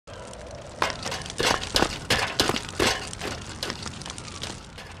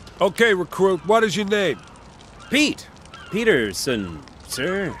Okay, recruit, what is your name? Pete. Peterson,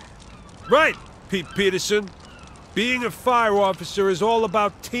 sir. Right, Pete Peterson. Being a fire officer is all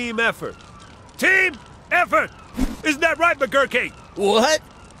about team effort. Team effort! Isn't that right, McGurky? What?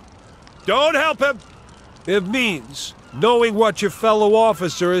 Don't help him. It means knowing what your fellow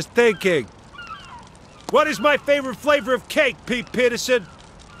officer is thinking. What is my favorite flavor of cake, Pete Peterson?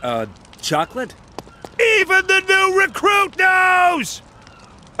 Chocolate? Even the new recruit knows!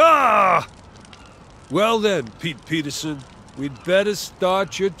 Ah! Well then, Pete Peterson, we'd better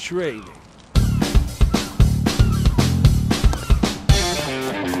start your training.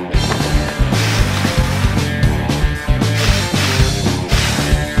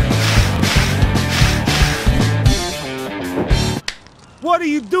 What are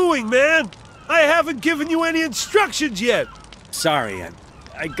you doing, man? I haven't given you any instructions yet. Sorry,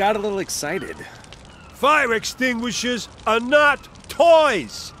 I got a little excited. Fire extinguishers are not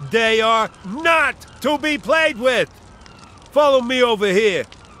toys. They are not to be played with. Follow me over here.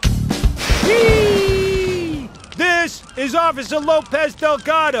 Whee! This is Officer Lopez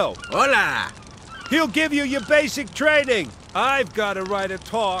Delgado. Hola! He'll give you your basic training. I've got to write a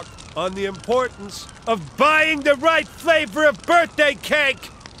talk on the importance of buying the right flavor of birthday cake.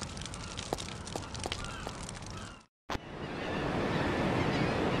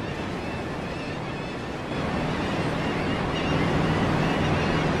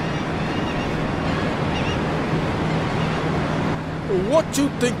 What you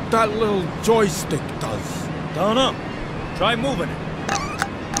think that little joystick does? Don't know. Try moving it.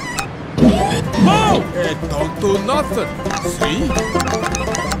 Whoa! It don't do nothing. See?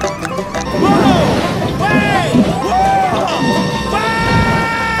 Whoa! Wait!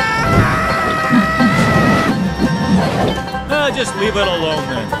 Just leave it alone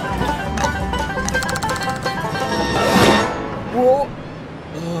then. Whoa!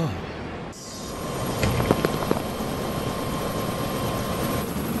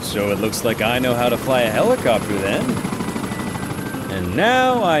 So it looks like I know how to fly a helicopter then. And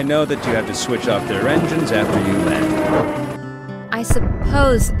now I know that you have to switch off their engines after you land. I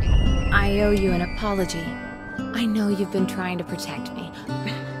suppose I owe you an apology. I know you've been trying to protect me.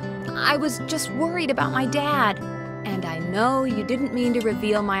 I was just worried about my dad. And I know you didn't mean to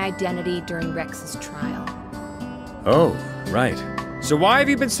reveal my identity during Rex's trial. Oh, right. So why have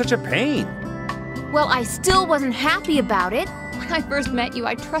you been such a pain? Well, I still wasn't happy about it. When I first met you,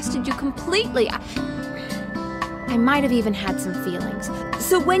 I trusted you completely. I might have even had some feelings.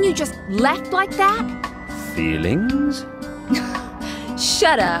 So when you just left like that... Feelings?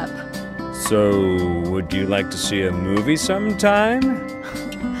 Shut up. So, would you like to see a movie sometime?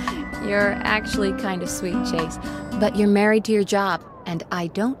 You're actually kind of sweet, Chase. But you're married to your job, and I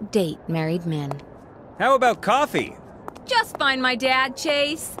don't date married men. How about coffee? Just find my dad,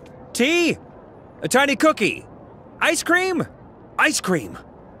 Chase. Tea? A tiny cookie? Ice cream? Ice cream.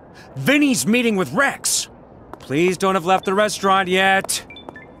 Vinny's meeting with Rex. Please don't have left the restaurant yet.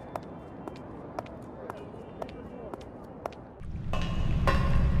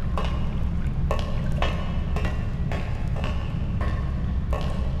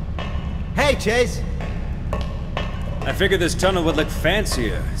 Hey, Chase! I figured this tunnel would look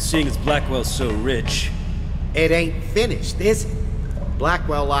fancier, seeing as Blackwell's so rich. It ain't finished, is it?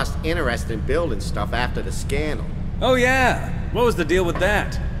 Blackwell lost interest in building stuff after the scandal. Oh yeah? What was the deal with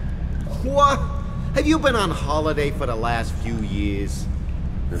that? What? Have you been on holiday for the last few years?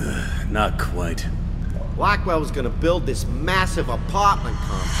 Not quite. Blackwell was gonna build this massive apartment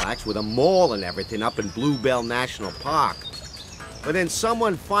complex with a mall and everything up in Bluebell National Park. But then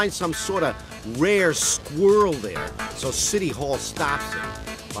someone finds some sort of rare squirrel there, so City Hall stops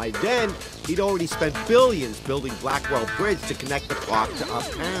it. By then, he'd already spent billions building Blackwell Bridge to connect the park to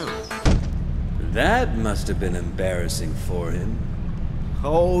uptown. That must have been embarrassing for him.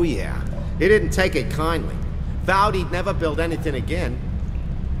 Oh yeah, he didn't take it kindly. Vowed he'd never build anything again.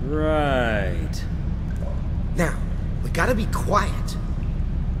 Right. Now, we gotta be quiet.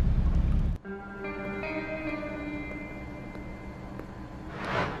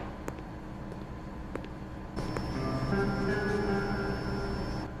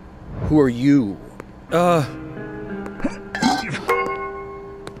 Who are you?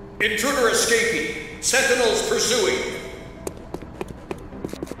 Intruder escaping. Sentinels pursuing.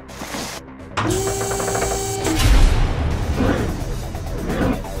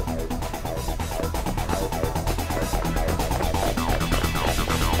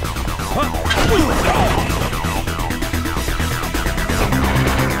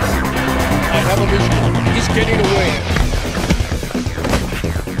 I have a mission. He's getting away.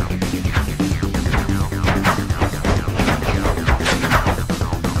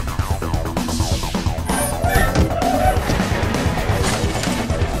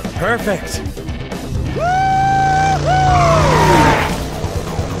 Perfect. Here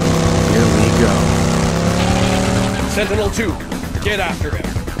we go. Sentinel 2, get after him.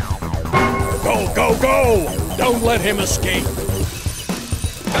 Go, go, go! Don't let him escape.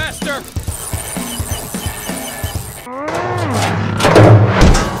 Faster!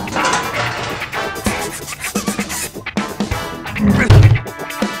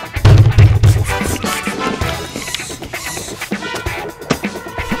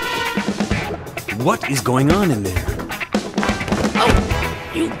 What is going on in there?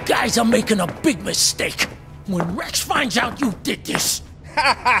 Oh, you guys are making a big mistake. When Rex finds out you did this.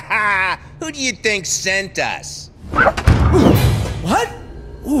 Ha ha ha! Who do you think sent us? What?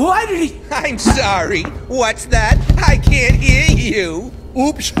 Why did he? I'm sorry. What's that? I can't hear you.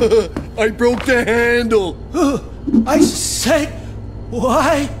 Oops, I broke the handle. I said,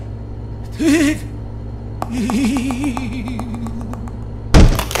 why did he?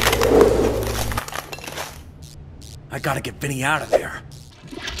 I gotta get Vinny out of there.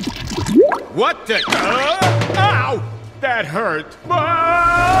 What the? Ow! That hurt.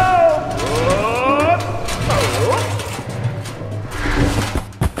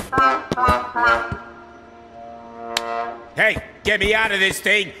 Hey, get me out of this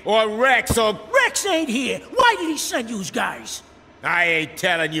thing, or Rex will... Rex ain't here. Why did he send you guys? I ain't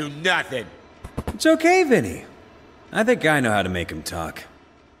telling you nothing. It's okay, Vinny. I think I know how to make him talk.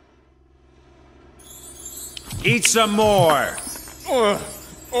 Eat some more!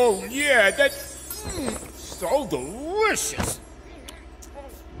 Oh yeah, that's so delicious.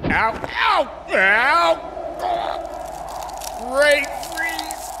 Ow, ow, ow! Great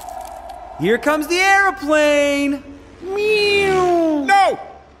freeze! Here comes the airplane! Meow! No!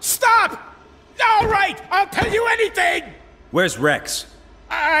 Stop! All right, I'll tell you anything! Where's Rex?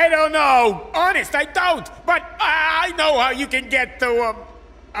 I don't know. Honest, I don't. But I know how you can get to him.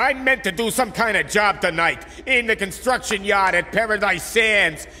 I meant to do some kind of job tonight in the construction yard at Paradise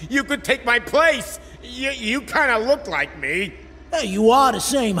Sands. You could take my place. You kind of look like me. Hey, you are the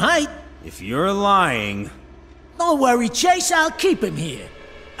same height. If you're lying... Don't worry, Chase, I'll keep him here.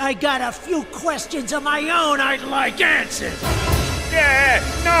 I got a few questions of my own I'd like answered. Yeah,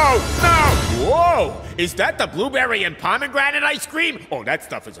 no! Whoa! Is that the blueberry and pomegranate ice cream? Oh, that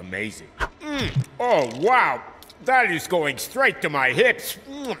stuff is amazing. Oh, wow. That is going straight to my hips.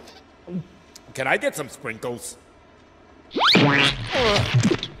 Can I get some sprinkles?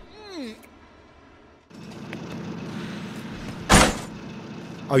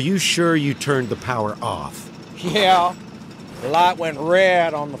 Are you sure you turned the power off? Yeah. The light went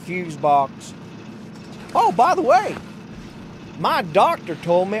red on the fuse box. Oh, by the way, my doctor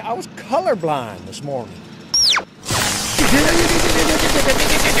told me I was colorblind this morning.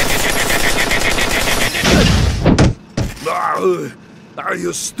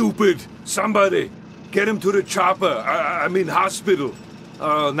 You stupid! Somebody! Get him to the chopper. I mean hospital.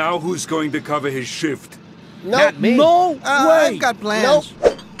 Now who's going to cover his shift? Not me. No way! I've got plans.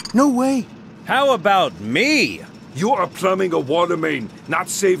 Nope. No way. How about me? You are plumbing a water main, not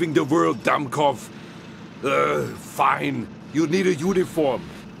saving the world, Dummkopf. Fine. You need a uniform.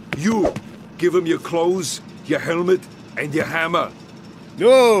 You, give him your clothes, your helmet, and your hammer.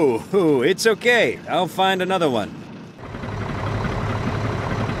 No, it's okay. I'll find another one.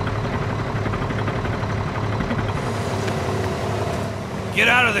 Get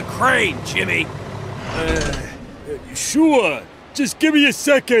out of the crane, Jimmy! Sure. Just give me a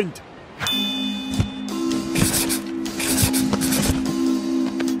second.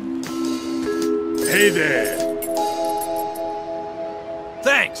 Hey there!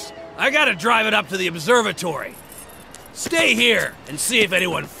 Thanks. I gotta drive it up to the observatory. Stay here and see if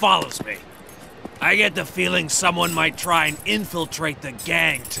anyone follows me. I get the feeling someone might try and infiltrate the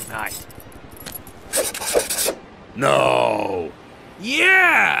gang tonight. No!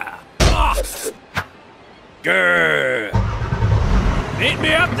 Yeah! Grr! Meet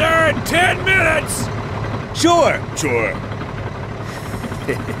me up there in 10 minutes! Sure.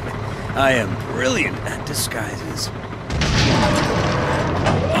 I am brilliant at disguises.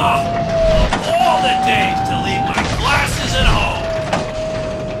 Of all the days to leave my glasses at home!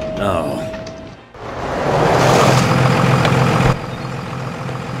 Oh.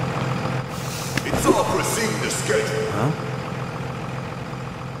 It's all proceeding to schedule. Huh?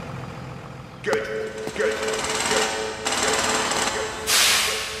 Good.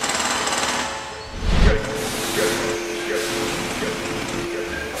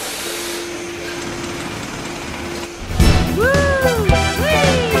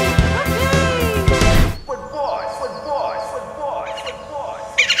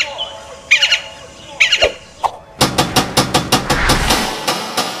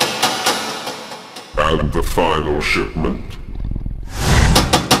 shipment.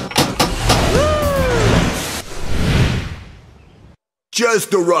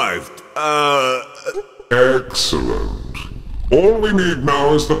 Just arrived. Excellent. All we need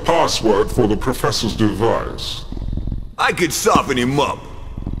now is the password for the Professor's device. I could soften him up.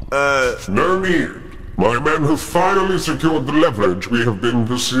 No need. My men have finally secured the leverage we have been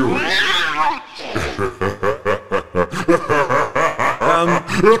pursuing.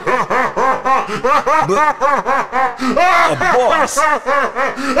 Boss.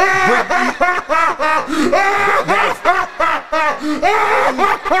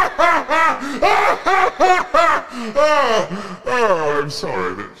 I'm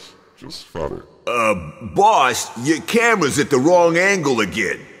sorry, that's just funny. Boss, your camera's at the wrong angle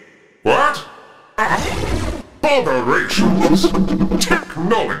again. What? Botherations!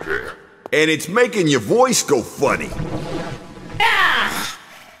 Technology! And it's making your voice go funny.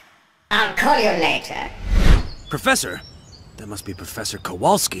 I'll call you later. Professor? That must be Professor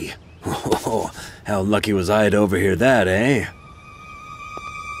Kowalski. Oh, how lucky was I to overhear that, eh?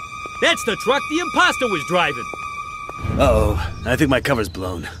 That's the truck the imposter was driving. Uh-oh, I think my cover's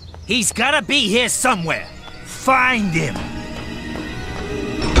blown. He's gotta be here somewhere. Find him.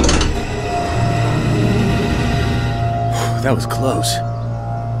 That was close.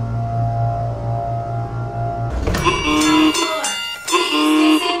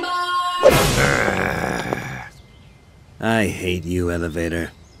 I hate you,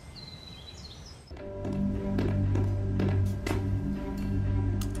 elevator.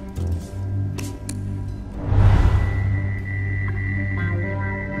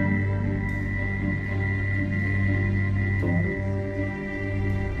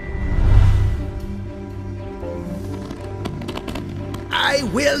 I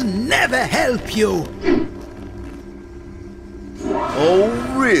will never help you. Oh,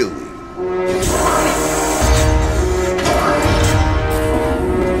 really?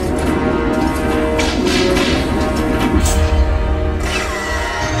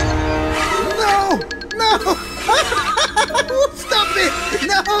 Stop it!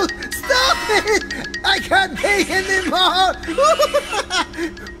 No! Stop it! I can't take anymore!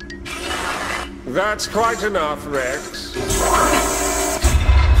 That's quite enough, Rex.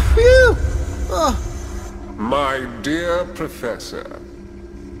 Phew! Oh. My dear Professor.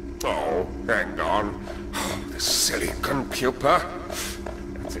 Oh, hang on. Oh, this silly computer.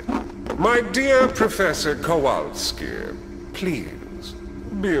 That's it. My dear Professor Kowalski, please,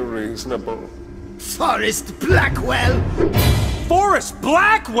 be reasonable. Forrest Blackwell! Forrest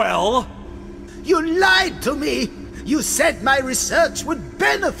Blackwell?! You lied to me! You said my research would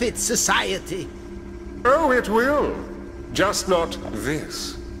benefit society! Oh, it will. Just not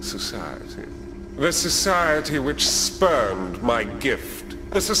this society. The society which spurned my gift.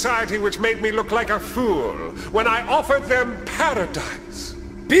 The society which made me look like a fool when I offered them paradise.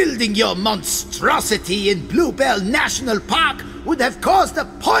 Building your monstrosity in Bluebell National Park would have caused a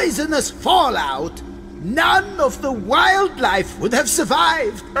poisonous fallout. None of the wildlife would have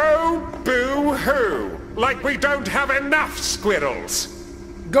survived. Oh, boo-hoo! Like we don't have enough squirrels.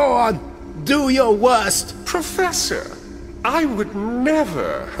 Go on, do your worst. Professor, I would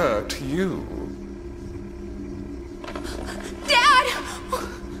never hurt you. Dad!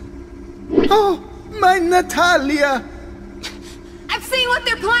 Oh, my Natalia! I've seen what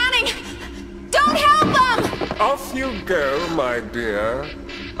they're planning! Don't help them! Off you go, my dear.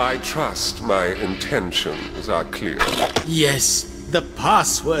 I trust my intentions are clear. Yes, the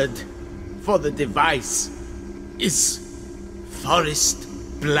password for the device is Forest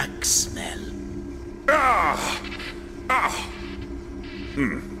Blacksmell.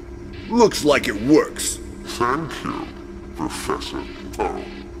 Looks like it works. Thank you, Professor.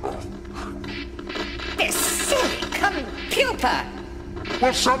 This silly computer.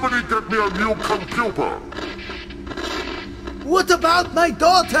 Will somebody get me a new computer? What about my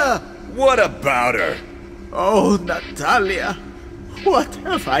daughter? What about her? Oh, Natalia, what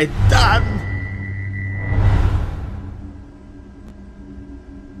have I done?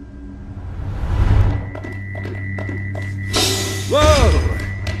 Whoa!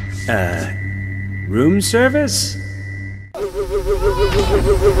 Room service?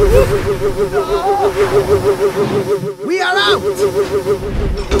 We are out!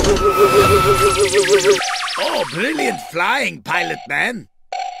 Oh, brilliant flying, pilot man.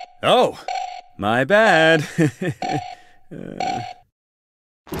 Oh, my bad.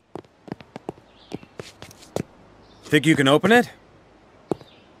 Think you can open it?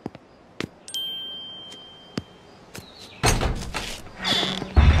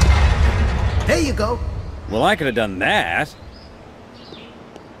 There you go. Well, I could have done that.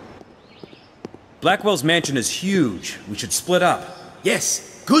 Blackwell's mansion is huge. We should split up.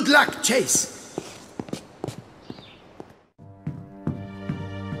 Yes. Good luck, Chase.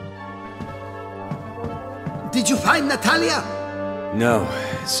 Did you find Natalia? No,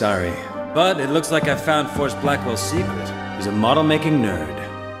 sorry. But it looks like I found Forrest Blackwell's secret. He's a model-making nerd.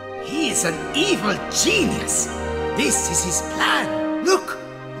 He is an evil genius. This is his plan. Look,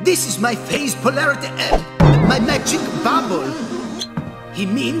 this is my phase polarity, my magic bubble. He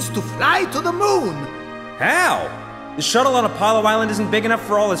means to fly to the moon. How? The shuttle on Apollo Island isn't big enough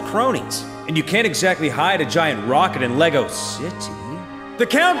for all his cronies. And you can't exactly hide a giant rocket in Lego City. The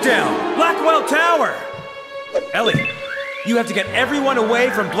countdown! Blackwell Tower! Ellie, you have to get everyone away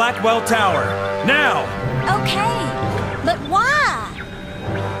from Blackwell Tower. Now! Okay, but why?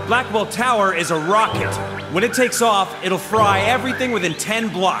 Blackwell Tower is a rocket. When it takes off, it'll fry everything within 10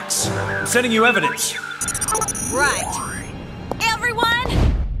 blocks. I'm sending you evidence. Right. Everyone,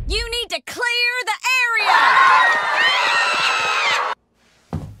 you need to clear the area!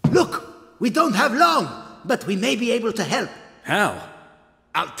 Look, we don't have long, but we may be able to help. How?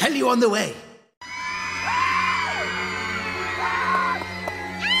 I'll tell you on the way.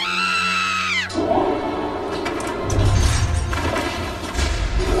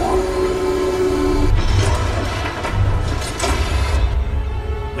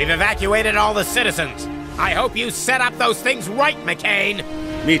 We've evacuated all the citizens. I hope you set up those things right, McCain.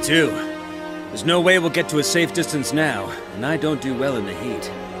 Me too. There's no way we'll get to a safe distance now, and I don't do well in the heat.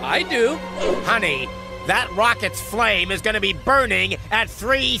 I do. Honey, that rocket's flame is gonna be burning at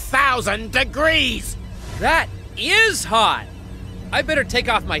 3,000 degrees. That is hot. I better take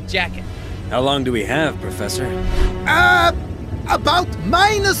off my jacket. How long do we have, Professor? About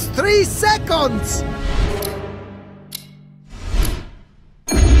 -3 seconds.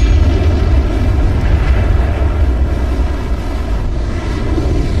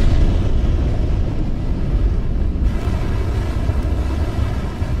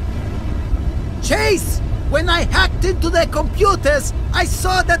 Chase! When I hacked into their computers, I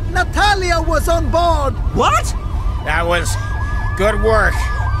saw that Natalia was on board! What? That was good work,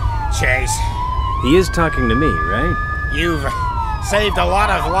 Chase. He is talking to me, right? You've saved a lot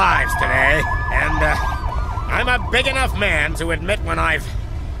of lives today, and I'm a big enough man to admit when I've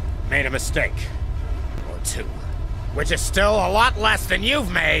made a mistake. Or two. Which is still a lot less than you've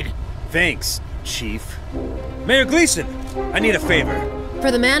made. Thanks, Chief. Mayor Gleason, I need a favor. For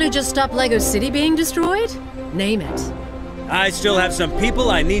the man who just stopped Lego City being destroyed? Name it. I still have some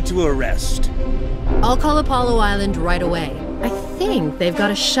people I need to arrest. I'll call Apollo Island right away. I think they've got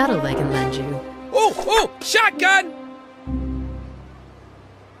a shuttle they can lend you. Oh, shotgun!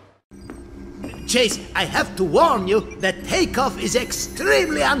 Chase, I have to warn you that takeoff is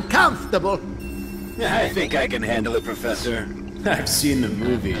extremely uncomfortable. I think I can handle it, Professor. I've seen the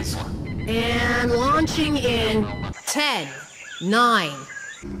movies. And launching in 10, 9.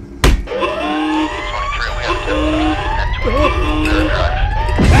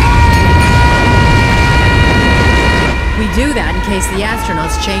 We do that in case the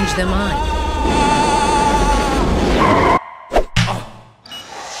astronauts change their mind.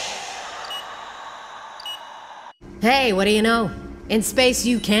 Hey, what do you know? In space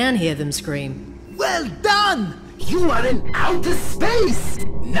you can hear them scream. Well done! You are in outer space!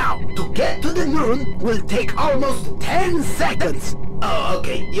 Now, to get to the moon will take almost 10 seconds. Oh,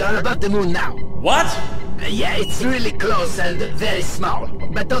 okay, you're above the moon now. What? Yeah, it's really close and very small.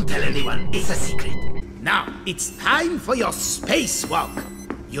 But don't tell anyone, it's a secret. Now, it's time for your spacewalk.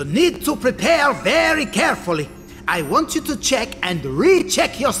 You need to prepare very carefully. I want you to check and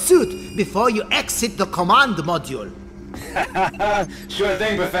recheck your suit before you exit the command module. Sure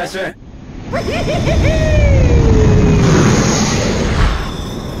thing, Professor.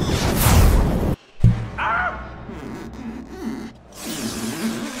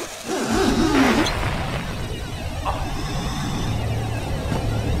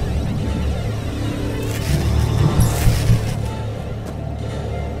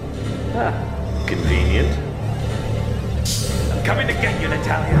 Convenient. I'm coming to get you,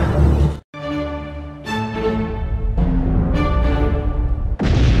 Natalia.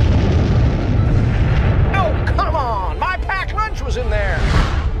 Oh, come on! My packed lunch was in there!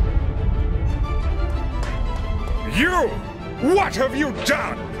 You! What have you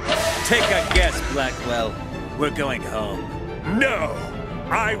done? Take a guess, Blackwell. We're going home. No!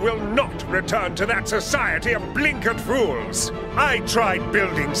 I will not return to that society of blinkered fools. I tried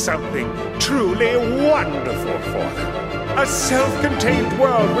building something truly wonderful for them. A self-contained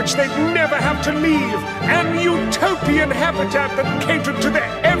world which they'd never have to leave. An utopian habitat that catered to their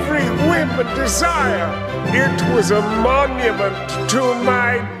every whim and desire. It was a monument to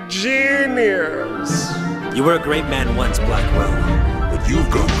my genius. You were a great man once, Blackwell. But you've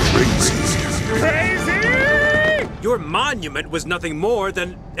gone crazy. Crazy? Your monument was nothing more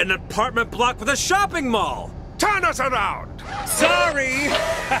than an apartment block with a shopping mall. Turn us around! Sorry!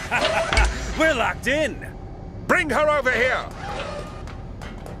 We're locked in. Bring her over here!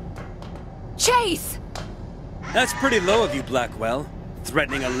 Chase! That's pretty low of you, Blackwell.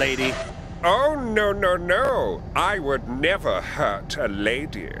 Threatening a lady. Oh, no, no, no. I would never hurt a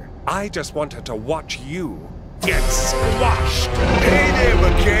lady. I just wanted to watch you get squashed. Hey there,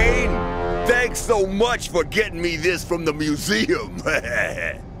 McCain! Thanks so much for getting me this from the museum.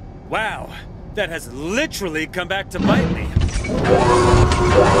 Wow, that has literally come back to bite me. Whoa,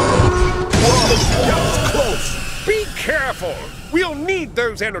 that was close! Be careful! We'll need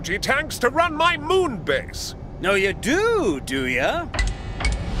those energy tanks to run my moon base. No, you do ya?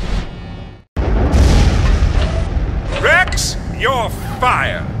 Rex, you're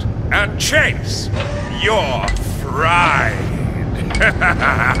fired. And Chase, you're fried.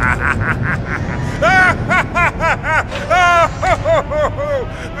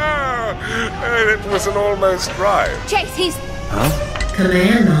 It was an almost ride. Chase, he's... Huh?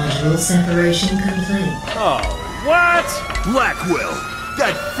 Command module separation complete. Oh, what? Blackwell,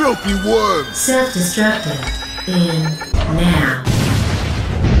 that filthy worm! Self-destructive. In now.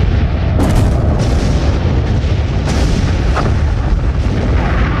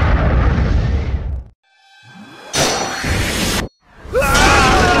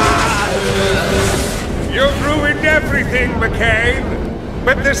 You've ruined everything, McCain.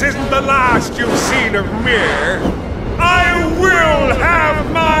 But this isn't the last you've seen of me. I will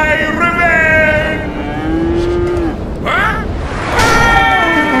have my revenge! Huh?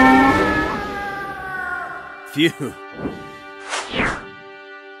 Phew.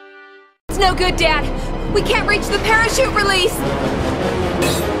 It's no good, Dad. We can't reach the parachute release.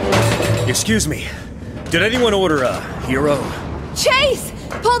 Excuse me. Did anyone order a hero? Chase!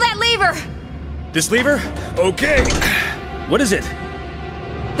 Pull that lever! This lever? Okay. What is it?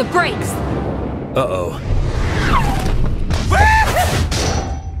 The brakes. Uh-oh.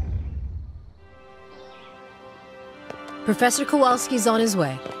 Professor Kowalski's on his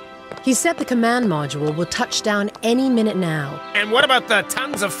way. He said the command module will touch down any minute now. And what about the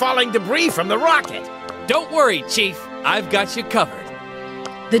tons of falling debris from the rocket? Don't worry, Chief. I've got you covered.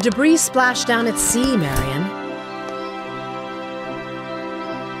 The debris splashed down at sea, Marion.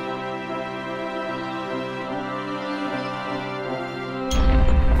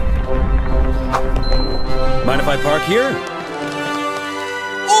 Mind if I park here?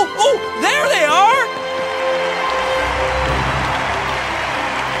 Oh, there they are!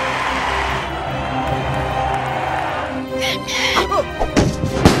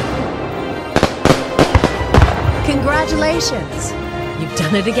 Congratulations! You've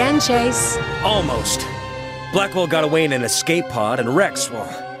done it again, Chase. Almost. Blackwell got away in an escape pod, and Rex, well,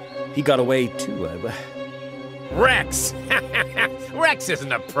 he got away too. Rex! Rex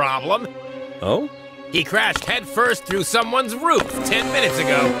isn't a problem. Oh? He crashed headfirst through someone's roof 10 minutes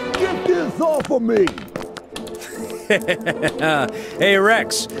ago. Get this off of me! Hey,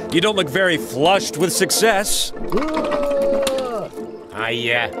 Rex, you don't look very flushed with success.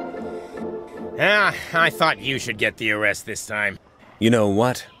 I thought you should get the arrest this time. You know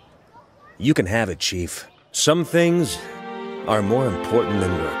what? You can have it, Chief. Some things are more important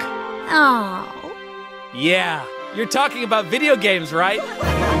than work. Oh. Yeah, you're talking about video games, right?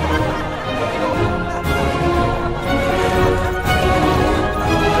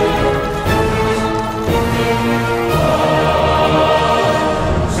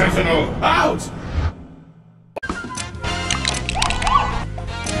 Sentinel, out!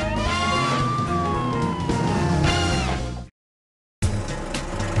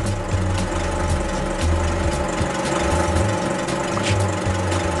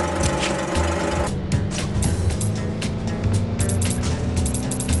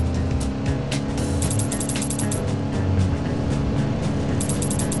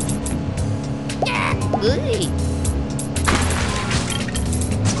 Ooh.